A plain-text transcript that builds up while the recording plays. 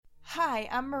Hi,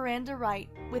 I'm Miranda Wright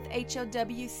with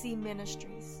HOWC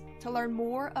Ministries. To learn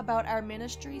more about our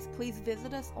ministries, please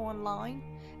visit us online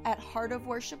at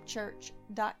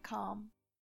heartofworshipchurch.com.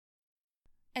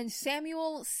 And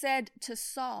Samuel said to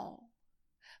Saul,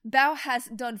 "Thou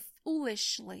hast done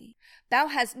foolishly. Thou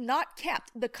hast not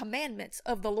kept the commandments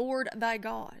of the Lord thy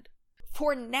God.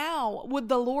 For now would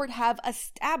the Lord have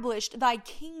established thy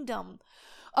kingdom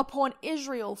upon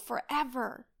Israel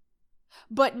forever.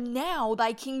 But now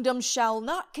thy kingdom shall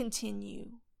not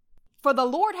continue. For the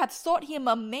Lord hath sought him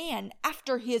a man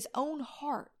after his own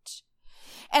heart,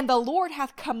 and the Lord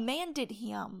hath commanded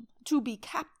him to be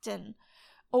captain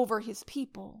over his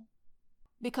people,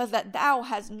 because that thou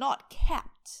hast not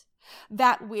kept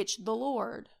that which the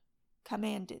Lord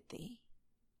commanded thee."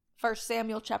 1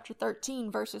 Samuel chapter 13,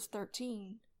 verses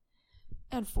 13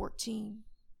 and 14.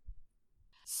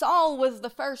 Saul was the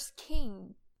first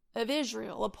king of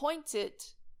Israel, appointed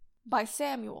by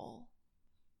Samuel.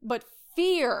 But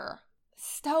fear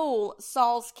stole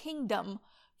Saul's kingdom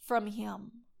from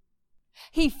him.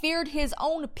 He feared his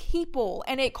own people,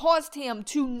 and it caused him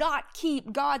to not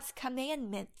keep God's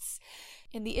commandments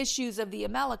in the issues of the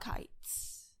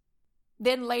Amalekites.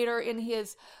 Then later in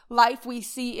his life, we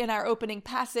see in our opening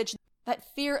passage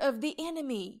that fear of the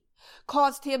enemy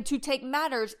caused him to take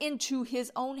matters into his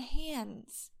own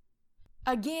hands,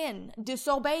 again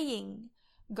disobeying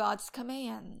God's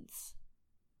commands.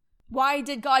 Why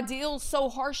did God deal so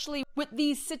harshly with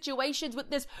these situations, with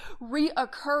this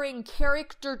reoccurring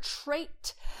character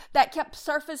trait that kept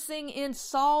surfacing in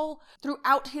Saul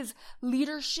throughout his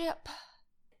leadership?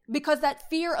 Because that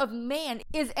fear of man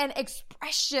is an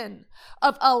expression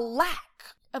of a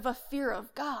lack of a fear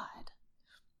of God.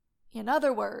 In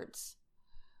other words,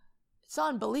 it's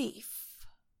unbelief.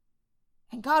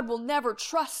 And God will never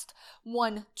trust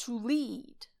one to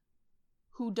lead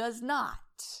who does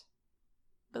not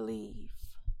believe.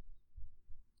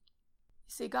 You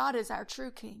see, God is our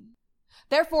true King.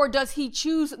 Therefore does he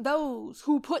choose those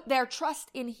who put their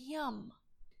trust in him,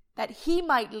 that he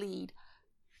might lead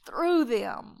through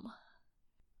them.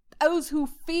 Those who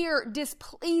fear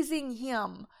displeasing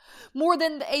him more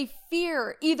than they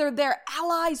fear either their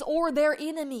allies or their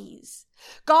enemies.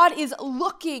 God is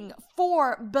looking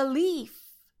for belief,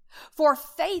 for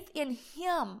faith in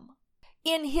him,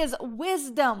 in his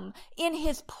wisdom, in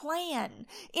his plan,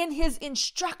 in his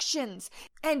instructions,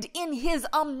 and in his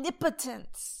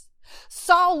omnipotence.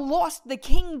 Saul lost the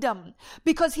kingdom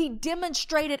because he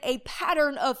demonstrated a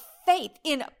pattern of faith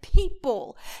in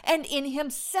people and in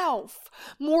himself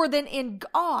more than in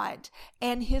God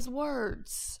and his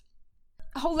words.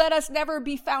 Oh, let us never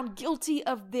be found guilty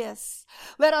of this.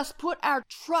 Let us put our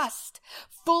trust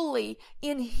fully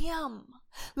in him.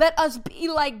 Let us be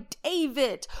like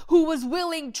David, who was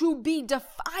willing to be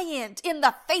defiant in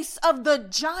the face of the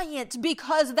giant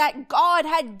because that God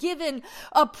had given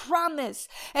a promise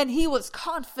and he was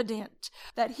confident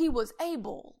that he was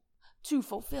able to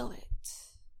fulfill it.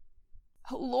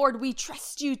 Oh Lord, we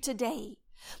trust you today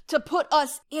to put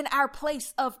us in our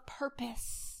place of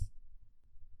purpose,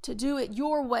 to do it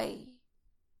your way,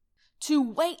 to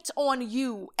wait on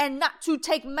you and not to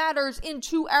take matters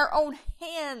into our own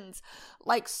hands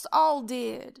like Saul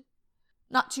did,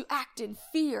 not to act in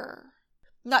fear,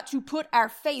 not to put our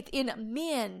faith in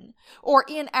men or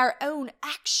in our own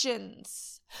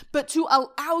actions, but to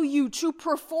allow you to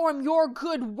perform your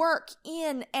good work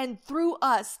in and through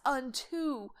us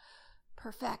unto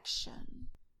perfection.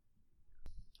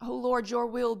 Oh Lord, your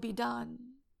will be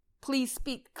done. Please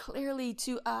speak clearly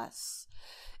to us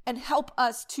and help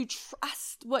us to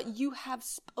trust what you have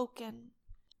spoken,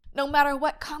 no matter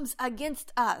what comes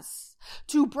against us,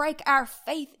 to break our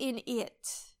faith in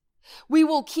it. We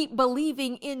will keep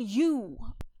believing in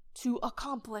you to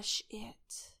accomplish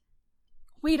it.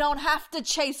 We don't have to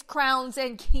chase crowns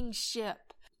and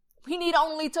kingship. We need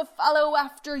only to follow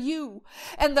after you,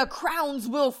 and the crowns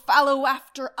will follow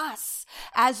after us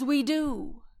as we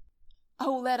do.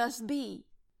 Oh, let us be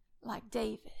like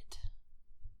David.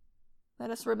 Let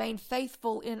us remain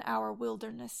faithful in our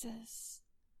wildernesses.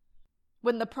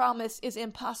 When the promise is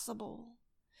impossible,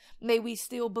 may we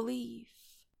still believe.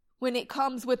 When it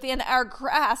comes within our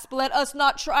grasp, let us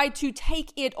not try to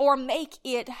take it or make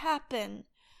it happen.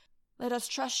 Let us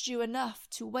trust you enough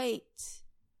to wait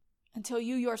until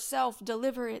you yourself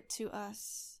deliver it to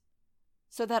us,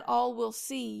 so that all will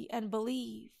see and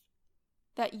believe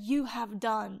that you have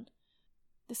done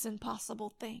this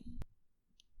impossible thing.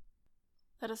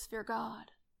 Let us fear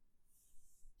God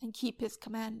and keep his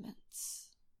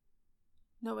commandments,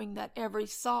 knowing that every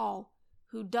Saul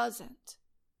who doesn't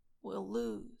will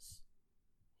lose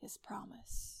his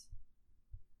promise.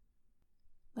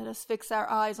 Let us fix our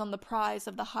eyes on the prize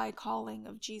of the high calling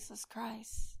of Jesus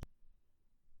Christ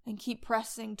and keep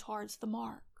pressing towards the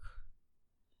mark,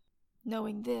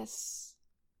 knowing this,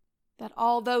 that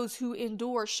all those who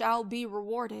endure shall be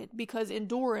rewarded, because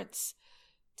endurance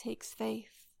takes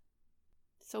faith.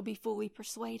 So be fully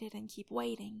persuaded and keep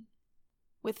waiting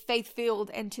with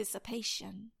faith-filled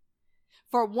anticipation.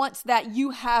 For once that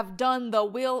you have done the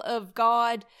will of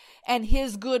God and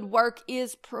his good work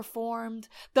is performed,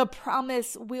 the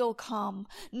promise will come,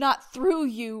 not through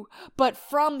you, but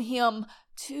from him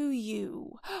to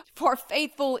you. For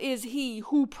faithful is he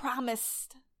who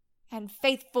promised, and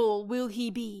faithful will he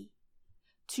be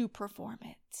to perform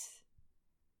it.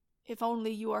 If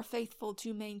only you are faithful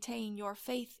to maintain your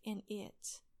faith in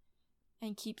it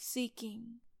and keep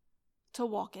seeking to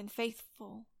walk in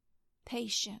faithful,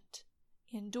 patient,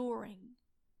 enduring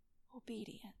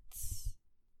obedience.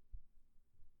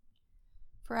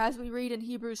 For as we read in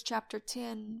Hebrews chapter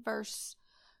 10, verse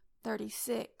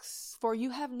 36, for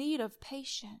you have need of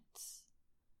patience,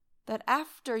 that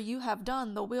after you have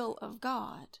done the will of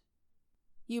God,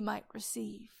 you might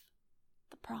receive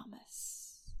the promise.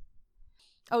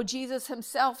 Oh, Jesus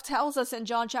himself tells us in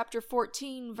John chapter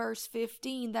 14, verse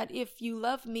 15, that if you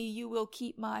love me, you will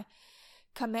keep my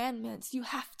commandments. You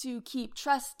have to keep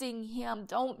trusting him.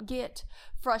 Don't get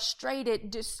frustrated,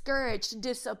 discouraged,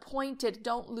 disappointed.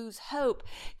 Don't lose hope.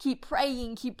 Keep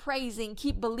praying, keep praising,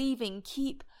 keep believing,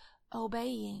 keep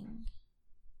obeying.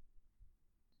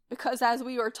 Because as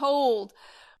we are told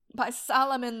by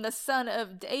Solomon, the son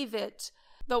of David,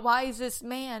 the wisest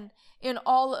man in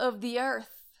all of the earth,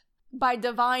 by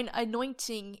divine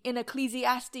anointing, in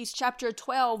Ecclesiastes chapter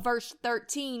 12, verse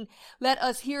 13, let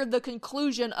us hear the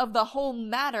conclusion of the whole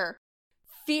matter.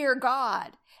 Fear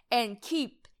God and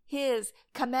keep his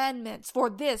commandments, for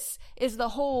this is the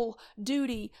whole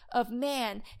duty of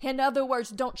man. In other words,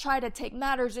 don't try to take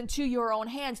matters into your own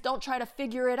hands. Don't try to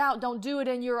figure it out. Don't do it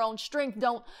in your own strength.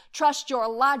 Don't trust your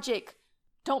logic.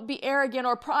 Don't be arrogant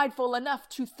or prideful enough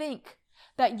to think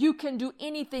that you can do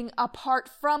anything apart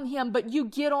from him, but you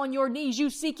get on your knees, you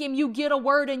seek him, you get a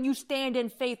word, and you stand in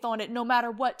faith on it, no matter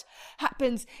what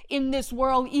happens in this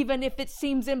world, even if it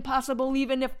seems impossible,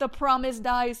 even if the promise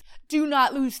dies. Do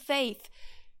not lose faith.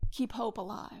 Keep hope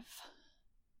alive.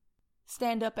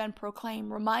 Stand up and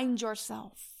proclaim. Remind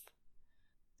yourself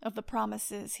of the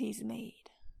promises he's made.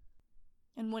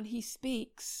 And when he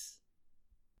speaks,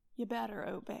 you better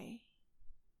obey.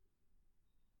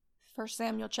 1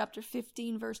 Samuel chapter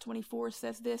 15 verse 24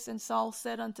 says this, and Saul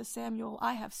said unto Samuel,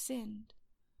 I have sinned,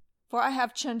 for I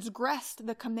have transgressed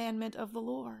the commandment of the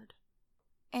Lord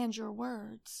and your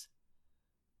words.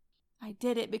 I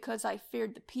did it because I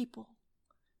feared the people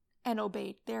and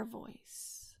obeyed their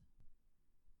voice.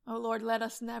 O Lord, let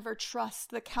us never trust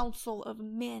the counsel of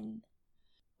men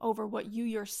over what you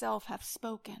yourself have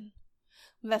spoken,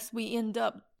 lest we end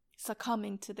up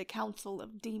succumbing to the counsel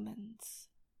of demons.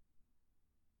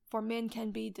 For men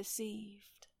can be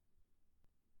deceived,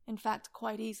 in fact,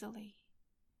 quite easily.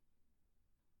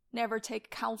 Never take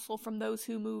counsel from those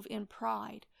who move in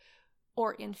pride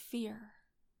or in fear,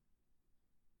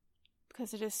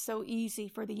 because it is so easy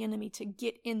for the enemy to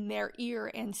get in their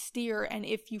ear and steer, and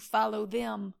if you follow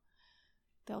them,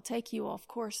 they'll take you off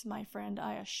course, my friend,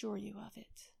 I assure you of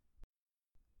it.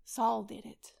 Saul did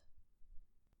it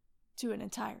to an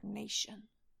entire nation,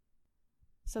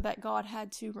 so that God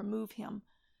had to remove him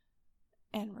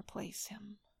and replace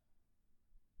him.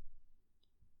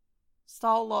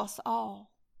 Saul lost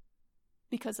all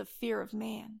because of fear of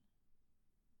man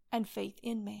and faith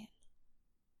in man,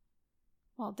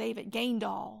 while David gained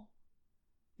all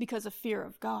because of fear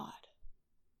of God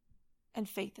and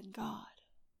faith in God.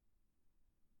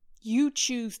 You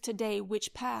choose today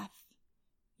which path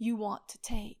you want to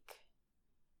take,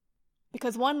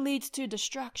 because one leads to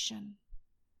destruction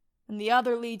and the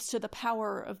other leads to the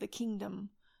power of the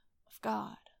kingdom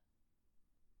God.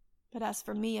 But as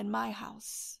for me and my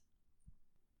house,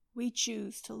 we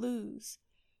choose to lose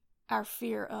our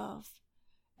fear of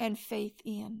and faith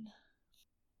in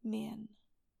men,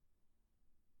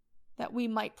 that we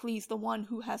might please the one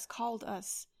who has called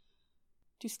us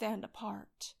to stand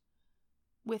apart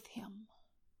with him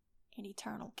in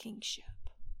eternal kingship.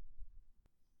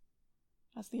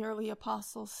 As the early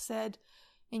apostles said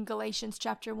in Galatians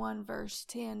chapter 1 verse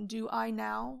 10, do I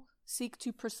now seek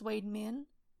to persuade men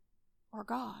or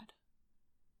God?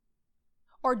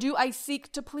 Or do I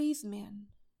seek to please men?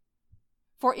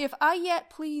 For if I yet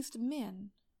pleased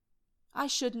men, I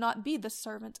should not be the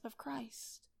servant of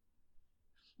Christ.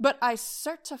 But I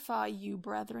certify you,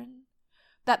 brethren,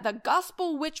 that the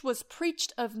gospel which was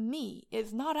preached of me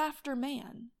is not after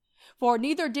man. For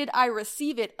neither did I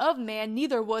receive it of man,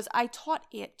 neither was I taught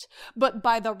it, but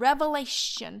by the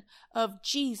revelation of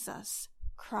Jesus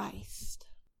Christ.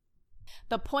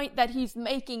 The point that he's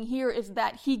making here is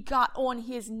that he got on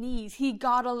his knees. He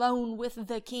got alone with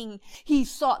the King. He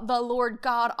sought the Lord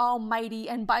God Almighty,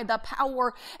 and by the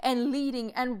power and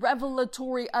leading and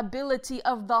revelatory ability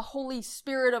of the Holy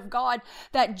Spirit of God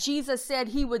that Jesus said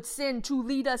he would send to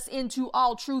lead us into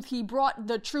all truth, he brought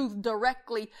the truth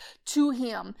directly to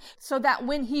him, so that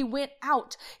when he went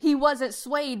out, he wasn't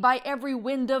swayed by every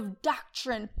wind of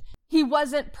doctrine. He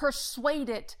wasn't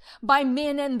persuaded by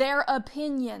men and their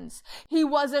opinions. He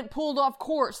wasn't pulled off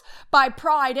course by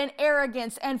pride and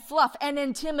arrogance and fluff and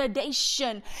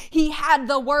intimidation. He had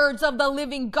the words of the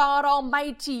living God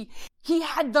Almighty. He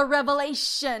had the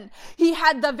revelation. He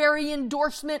had the very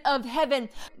endorsement of heaven.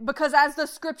 Because as the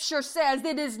scripture says,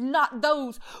 it is not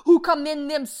those who commend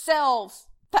themselves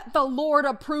that the Lord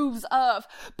approves of,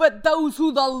 but those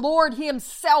who the Lord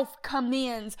himself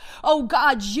commends. Oh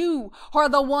God, you are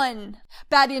the one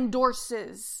that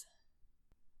endorses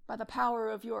by the power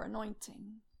of your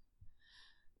anointing.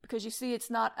 Because you see, it's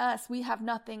not us. We have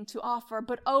nothing to offer.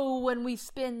 But oh, when we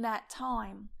spend that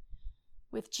time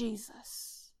with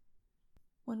Jesus,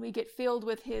 when we get filled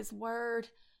with his word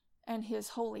and his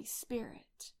Holy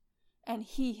Spirit, and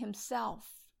he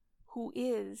himself, who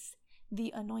is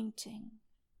the anointing,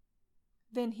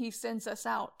 then he sends us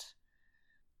out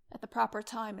at the proper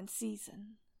time and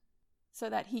season so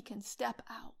that he can step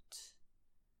out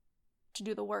to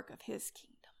do the work of his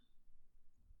kingdom.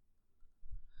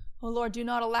 Oh Lord, do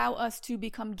not allow us to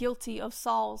become guilty of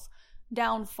Saul's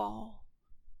downfall.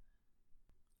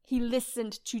 He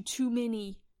listened to too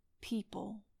many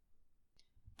people.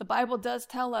 The Bible does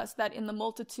tell us that in the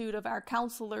multitude of our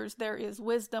counselors there is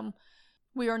wisdom.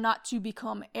 We are not to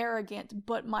become arrogant,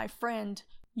 but my friend,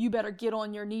 you better get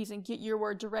on your knees and get your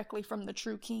word directly from the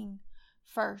true King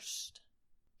first,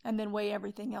 and then weigh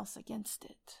everything else against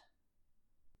it.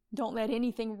 Don't let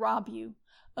anything rob you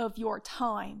of your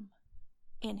time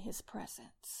in his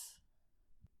presence.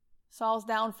 Saul's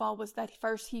downfall was that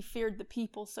first he feared the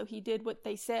people, so he did what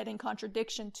they said in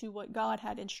contradiction to what God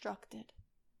had instructed.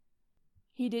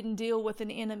 He didn't deal with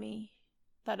an enemy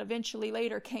that eventually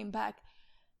later came back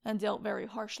and dealt very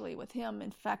harshly with him.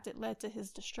 In fact, it led to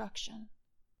his destruction.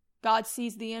 God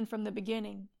sees the end from the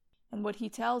beginning, and what he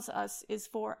tells us is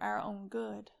for our own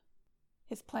good.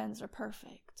 His plans are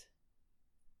perfect.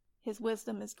 His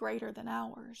wisdom is greater than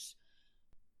ours.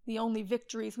 The only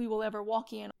victories we will ever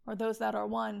walk in are those that are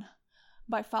won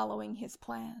by following his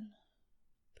plan.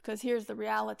 Because here's the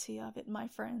reality of it, my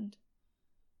friend.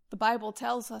 The Bible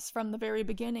tells us from the very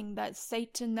beginning that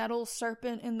Satan, that old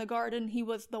serpent in the garden, he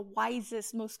was the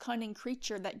wisest, most cunning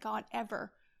creature that God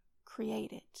ever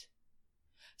created.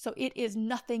 So it is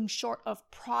nothing short of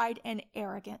pride and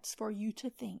arrogance for you to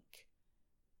think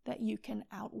that you can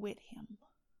outwit him.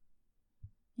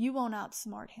 You won't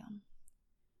outsmart him.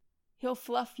 He'll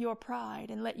fluff your pride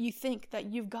and let you think that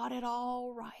you've got it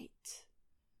all right,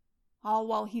 all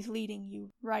while he's leading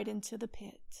you right into the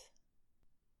pit.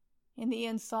 In the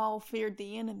end, Saul feared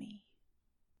the enemy,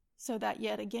 so that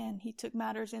yet again he took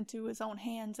matters into his own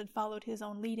hands and followed his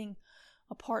own leading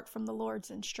apart from the Lord's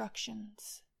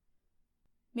instructions.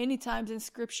 Many times in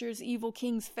scriptures, evil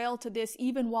kings fell to this,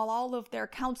 even while all of their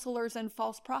counselors and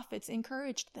false prophets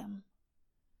encouraged them.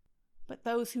 But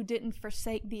those who didn't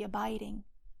forsake the abiding,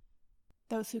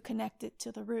 those who connected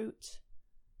to the root,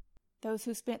 those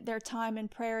who spent their time in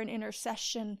prayer and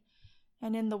intercession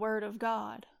and in the Word of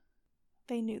God,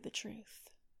 they knew the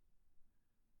truth.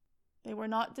 They were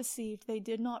not deceived. They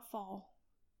did not fall.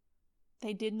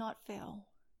 They did not fail,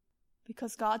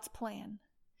 because God's plan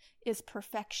is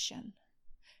perfection,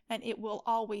 and it will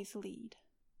always lead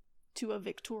to a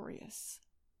victorious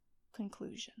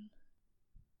conclusion.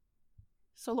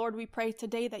 So Lord, we pray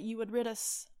today that you would rid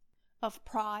us of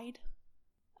pride,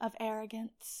 of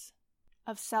arrogance,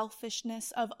 of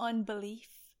selfishness, of unbelief,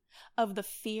 of the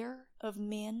fear of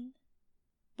men,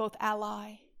 both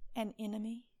ally and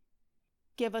enemy.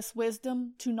 Give us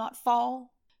wisdom to not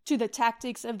fall to the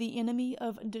tactics of the enemy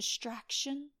of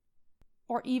distraction,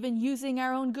 or even using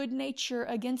our own good nature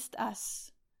against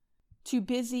us to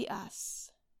busy us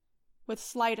with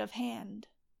sleight of hand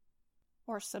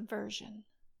or subversion.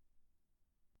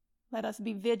 Let us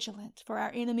be vigilant, for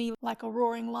our enemy, like a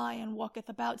roaring lion, walketh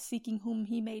about seeking whom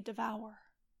he may devour.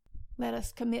 Let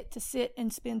us commit to sit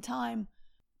and spend time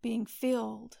being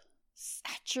filled,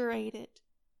 saturated,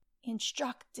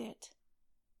 instructed,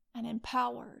 and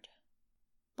empowered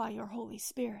by your Holy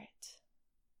Spirit.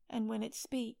 And when it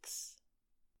speaks,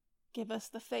 give us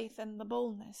the faith and the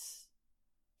boldness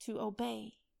to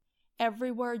obey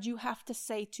every word you have to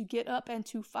say to get up and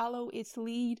to follow its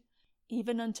lead,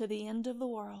 even unto the end of the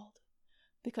world.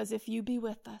 Because if you be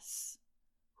with us,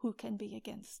 who can be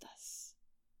against us?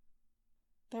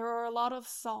 There are a lot of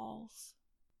Sauls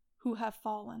who have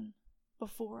fallen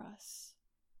before us.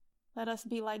 Let us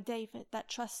be like David, that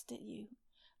trusted you,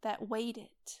 that waited,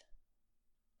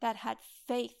 that had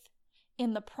faith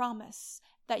in the promise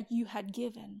that you had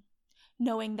given,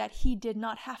 knowing that he did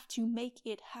not have to make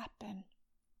it happen.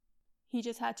 He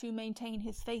just had to maintain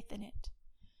his faith in it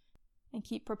and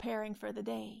keep preparing for the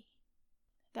day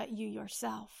that you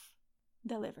yourself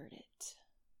delivered it.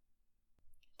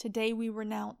 Today we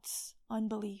renounce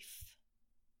unbelief.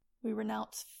 We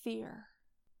renounce fear.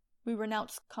 We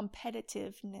renounce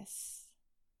competitiveness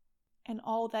and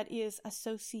all that is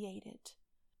associated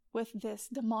with this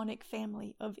demonic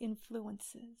family of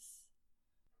influences.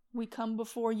 We come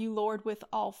before you, Lord, with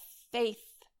all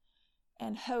faith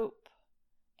and hope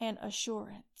and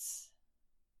assurance.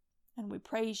 And we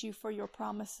praise you for your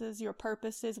promises, your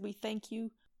purposes. We thank you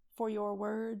for your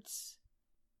words.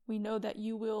 We know that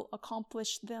you will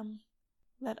accomplish them.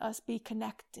 Let us be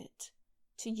connected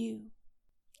to you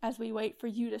as we wait for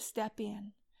you to step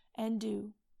in and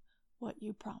do what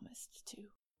you promised to.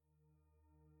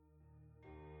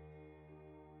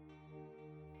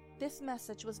 This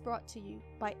message was brought to you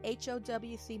by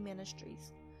HOWC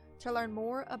Ministries. To learn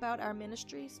more about our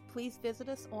ministries, please visit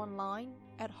us online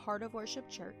at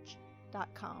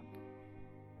heartofworshipchurch.com.